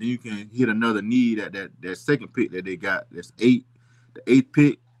then you can hit another need at that second pick that they got. That's 8, the 8th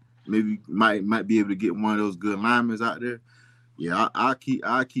pick. Maybe might be able to get one of those good linemen out there. Yeah, I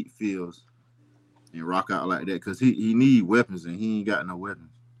keep Fields and rock out like that because he need weapons and he ain't got no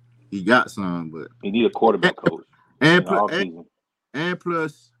weapons. He got some, but he need a quarterback coach and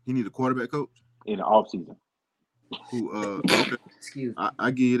plus he need a quarterback coach in the offseason. Who okay. Excuse me.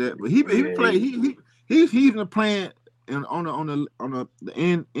 I give you that, but he play he's even playing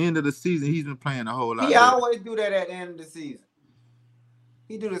the end of the season, he's been playing a whole lot He better. always do that at the end of the season.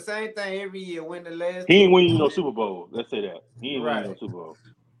 He do the same thing every year. Win the last. He ain't winning no Super Bowl. Let's say that he ain't winning no Right. Super Bowl.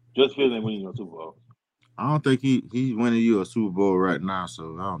 Just Fields ain't winning no Super Bowl. I don't think he's winning you a Super Bowl right now,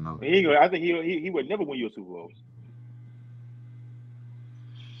 so I don't know. I think he would never win you a Super Bowl.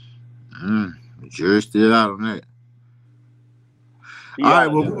 Jury's still out on that. He All right,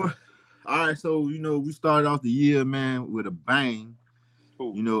 out of there. all right. So we started off the year, man, with a bang.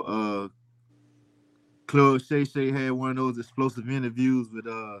 Cool. Club Shay Shay had one of those explosive interviews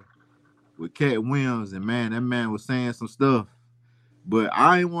with Katy Williams, and man, that man was saying some stuff. But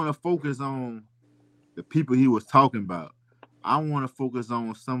I didn't want to focus on the people he was talking about. I want to focus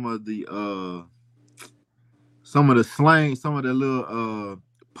on some of the slang, some of the little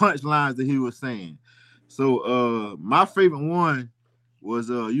punchlines that he was saying. So my favorite one was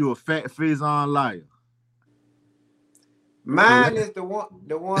you a fat Faison liar. Mine is the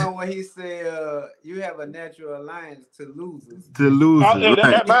one where he said you have a natural alliance to losers. To losers. Oh,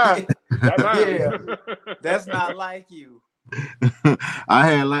 right. That mine. Yeah. That's not like you. I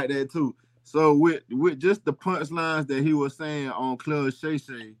had like that too. So with just the punchlines that he was saying on Club Shay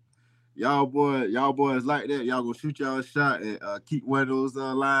Shay, y'all boys like that. Y'all go shoot y'all shot and keep one of those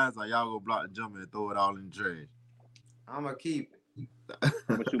lines, or y'all go block the jumper and throw it all in the trash. I'ma keep it. I'm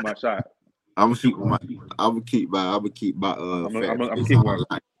gonna shoot my shot. I'm gonna keep my I'm keep one.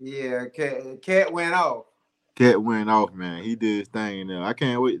 Yeah, Cat went off. Cat went off, man. He did his thing in there. I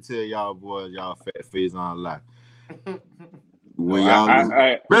can't wait to tell y'all boys y'all fat face on life. When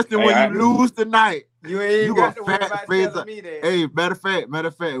especially when you lose tonight, you ain't got to worry about telling me that. Hey, matter of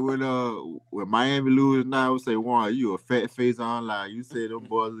fact, when Miami lose tonight, I would say, Warren, you a fat face online. You said them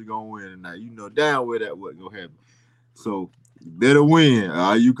boys are gonna win tonight. You know down where that what gonna happen. So you better win.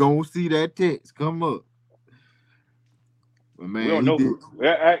 Are you gonna see that text come up? But man, we don't know.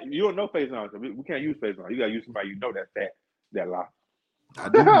 You don't know face on. So we can't use face on. You gotta use somebody you know that's fat. That lie. I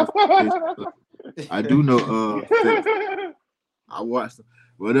do know. I watched.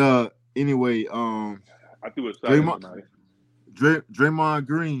 But anyway, I threw a shot. Draymond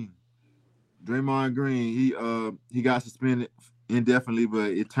Green, he got suspended indefinitely,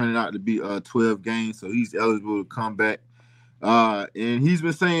 but it turned out to be 12 games, so he's eligible to come back. And he's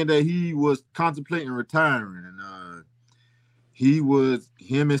been saying that he was contemplating retiring, and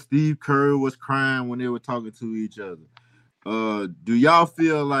him and Steve Kerr was crying when they were talking to each other. Do y'all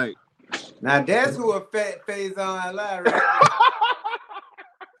feel like now that's who a fat face on live right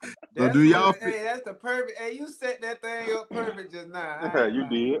so do y'all hey, that's the perfect. Hey, you set that thing up perfect just now. Yeah, you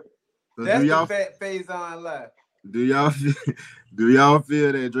did. So that's the fat face on live. Do y'all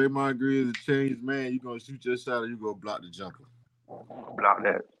feel that Draymond Green is a changed man? You gonna shoot your shot or you gonna block the jumper? Block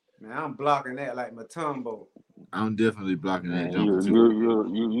that. Man, I'm blocking that like Matumbo. I'm definitely blocking that jumper too.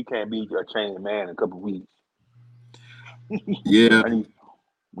 You can't be a changed man in a couple weeks. Yeah. And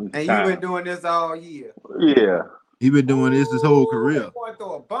you've been doing this all year. Yeah. He been doing this his whole career. He want to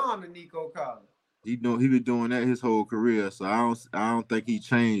throw a bomb to Nico Collins. He been doing that his whole career, so I don't think he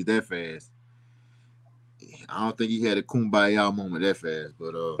changed that fast. I don't think he had a kumbaya moment that fast,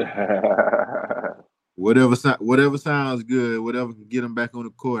 but whatever sounds good, whatever can get him back on the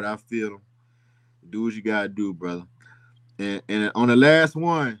court, I feel him. Do what you gotta do, brother. And on the last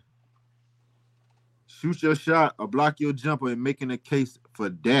one, shoot your shot or block your jumper and making a case for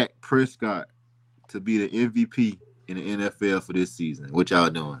Dak Prescott to be the MVP in the NFL for this season. What y'all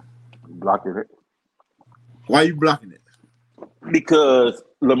doing? Blocking it. Why are you blocking it? Because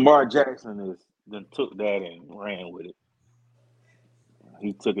Lamar Jackson then took that and ran with it.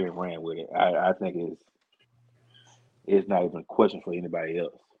 He took it and ran with it. I think it's not even a question for anybody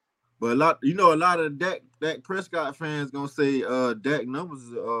else. But a lot of Dak Prescott fans gonna say Dak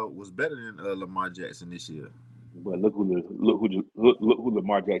numbers was better than Lamar Jackson this year. But look who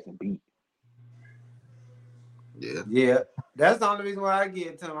Lamar Jackson beat. Yeah. That's the only reason why I get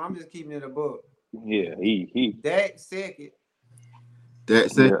it to him. I'm just keeping it a book. Yeah, he. Dak second. Dak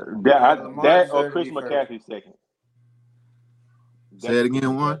second. Dak or Chris McCaffrey second. Say it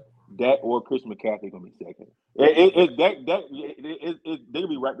again, one. Dak or Chris McCaffrey gonna be second. They'll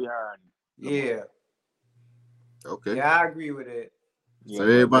be right behind. Yeah. Okay. Yeah, I agree with it. Yeah, so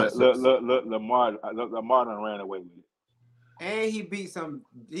everybody, Lamar done ran away with it. And he beat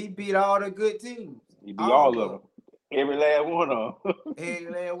all the good teams. He beat all of them. Every last one of them. Every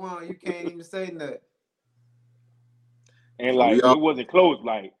last one. You can't even say nothing. And it wasn't close,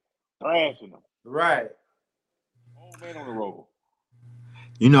 like thrashing them. Right. Old man on the road.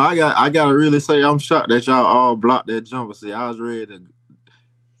 I gotta really say I'm shocked that y'all all blocked that jumper. See, I was ready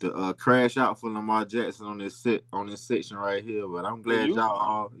to to crash out for Lamar Jackson on this section right here, but I'm glad y'all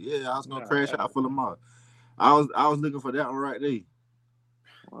all. Yeah, I was gonna crash out for Lamar. I was looking for that one right there.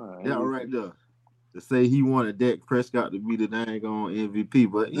 That one right there. To say he wanted Dak Prescott to be the dang on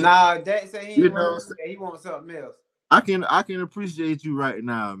MVP, but Dak said he wants something else. I can appreciate you right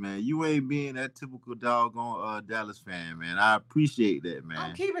now, man. You ain't being that typical doggone Dallas fan, man. I appreciate that, man.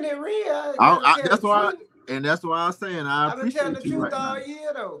 I'm keeping it real. That's why I'm saying I appreciate I've been telling the truth right all now.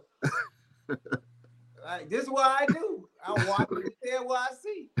 year though. Like, this is what I do. I watch and tell what I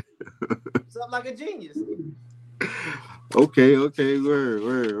see. Something like a genius. Okay,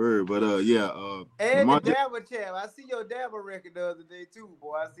 word. But yeah. And the Dabber champ. I see your Dabber record the other day too,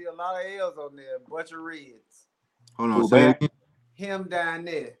 boy. I see a lot of L's on there, a bunch of reds. Hold on, say it again. Him down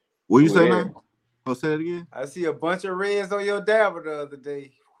there. What you say now? Oh, say it again. I see a bunch of reds on your Dabber the other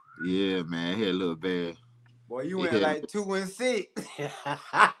day. Yeah, man, he had a little bad. Boy, you went like 2-6.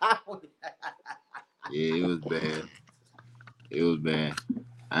 Yeah, it was bad. It was bad.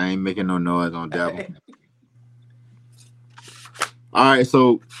 I ain't making no noise on Dabble. All right,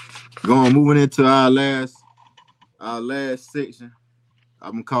 so moving into our last section.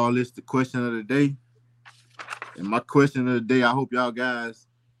 I'm gonna call this the question of the day. And my question of the day, I hope y'all guys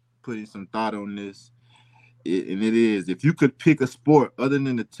put in some thought on this. And it is, if you could pick a sport other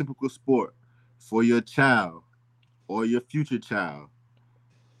than the typical sport for your child or your future child,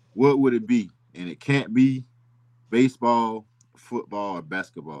 what would it be? And it can't be baseball, football, or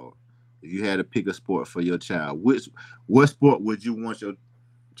basketball. If you had to pick a sport for your child, what sport would you want your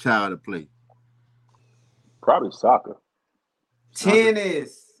child to play? Probably soccer.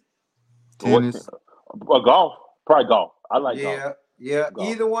 Tennis. Or golf. Probably golf. I like golf. Yeah. Golf.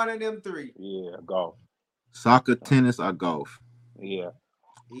 Either one of them three. Yeah, golf. Soccer, tennis, or golf. Yeah.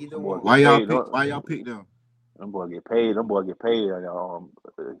 Either one. Why y'all pick them? Them boys get paid.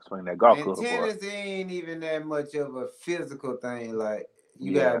 Explain that golf and club. Tennis ain't even that much of a physical thing. Like,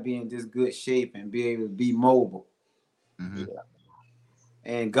 you gotta be in just good shape and be able to be mobile. Mm-hmm. Yeah.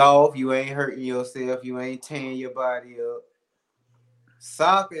 And golf, you ain't hurting yourself. You ain't tearing your body up.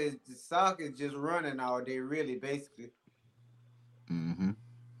 Soccer is just running all day, really, basically. Mm-hmm.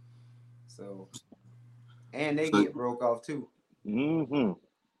 So, and they get broke off too. Mm-hmm.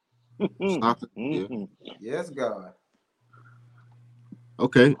 Soccer, yeah. Yes, God.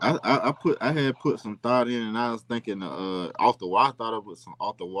 Okay, I had put some thought in, and I was thinking off the wall. I thought of some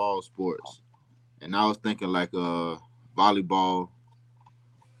off the wall sports, and I was thinking like volleyball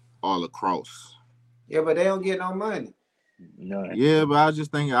or lacrosse. Yeah, but they don't get no money. No. Yeah, but I was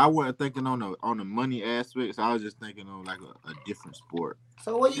just thinking, I wasn't thinking on the money aspects. I was just thinking on like a different sport.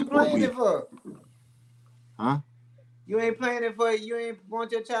 So what you playing it for? Huh? You ain't playing it for, you ain't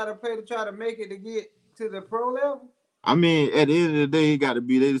want your child to play to try to make it to get to the pro level? I mean, at the end of the day, it got to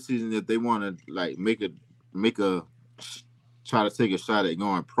be their decision if they want to like make a try to take a shot at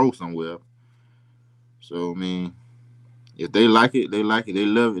going pro somewhere. So I mean, if they like it, they like it, they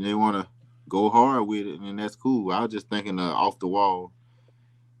love it, and they want to go hard with it, and that's cool. I was just thinking off the wall,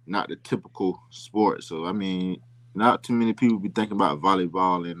 not the typical sport. So I mean, not too many people be thinking about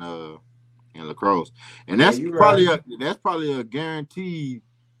volleyball and lacrosse, and that's probably a guaranteed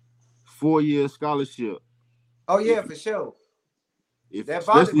 4-year scholarship. Oh yeah, for sure. That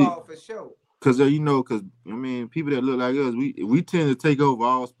volleyball for sure. Because I mean, people that look like us, we tend to take over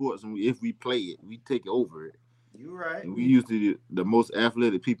all sports, and if we play it, we take over it. You right. And we usually the most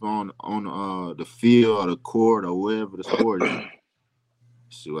athletic people on the field or the court or wherever the sport is.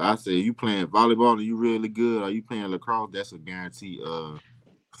 So I say, you playing volleyball and you really good, or you playing lacrosse, that's a guaranteed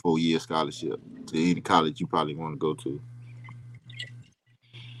 4-year scholarship to any college you probably want to go to.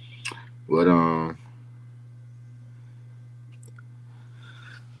 But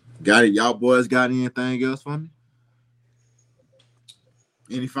got it. Y'all boys got anything else for me?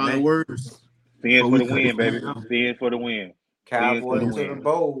 Any final words? Fans for the win, baby. Fans for the win. Cowboys to the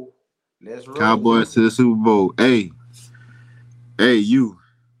bowl. Let's roll. Cowboys to the Super Bowl. Hey, you.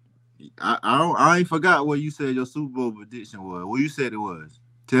 I ain't forgot what you said your Super Bowl prediction was. What you said it was.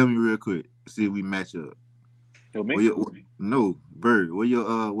 Tell me real quick. See if we match up. No, Bird. What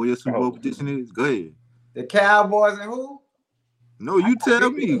your Super Bowl prediction is? Go ahead. The Cowboys and who? No, you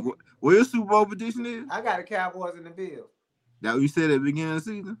tell me. What your Super Bowl prediction is? I got the Cowboys and the Bills. That what you said at the beginning of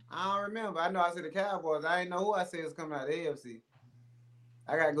the season? I don't remember. I know I said the Cowboys. I didn't know who I said was coming out of the AFC.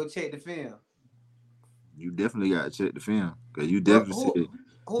 I gotta go check the film. You definitely gotta check the film because you definitely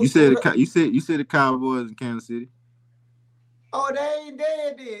said you said the Cowboys in Kansas City. Oh, they ain't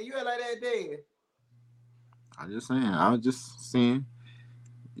dead then. You act like that dead. I was just saying.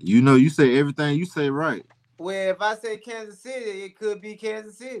 You say everything you say right. Well, if I say Kansas City, it could be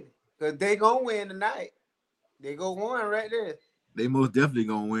Kansas City. Because they going to win tonight. They go one right there. They most definitely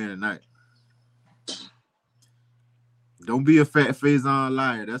going to win tonight. Don't be a fat face on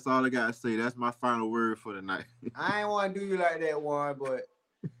liar. That's all I got to say. That's my final word for tonight. I ain't want to do you like that, Warren, but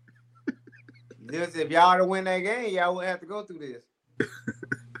just if y'all to win that game, y'all wouldn't have to go through this.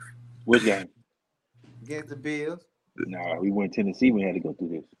 Which game? Against the Bills. Nah, we went Tennessee. We had to go through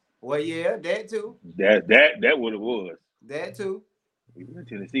this. Well, yeah, that too. That what it was. That too. We went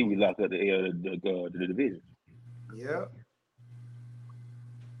Tennessee. We locked up the division. Yep.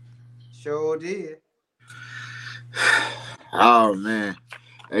 Sure did. Oh man.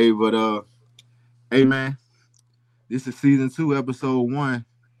 Hey, but hey man. This is season 2, episode 1.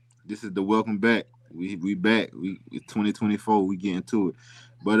 This is the welcome back. We back. It's 2024. We get into it.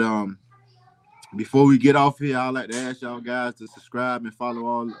 But before we get off here, I'd like to ask y'all guys to subscribe and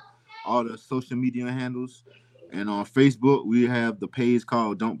follow all the social media handles. And on Facebook, we have the page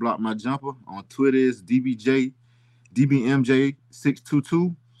called Don't Block My Jumper. On Twitter is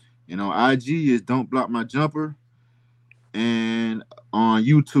DBMJ622. And on IG is Don't Block My Jumper. And on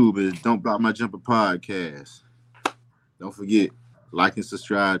YouTube is Don't Block My Jumper Podcast. Don't forget, like and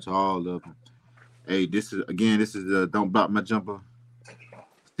subscribe to all of them. Hey, this is the Don't Block My Jumper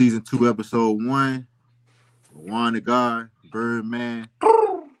season 2, episode 1. Juan the God, Birdman,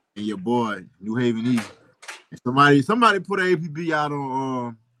 and your boy, New Haven E. And somebody put an APB out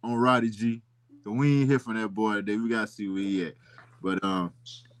on Roddy G. So we ain't hear from that boy today. We gotta see where he at. But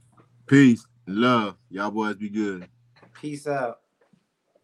peace and love. Y'all boys be good. Peace out.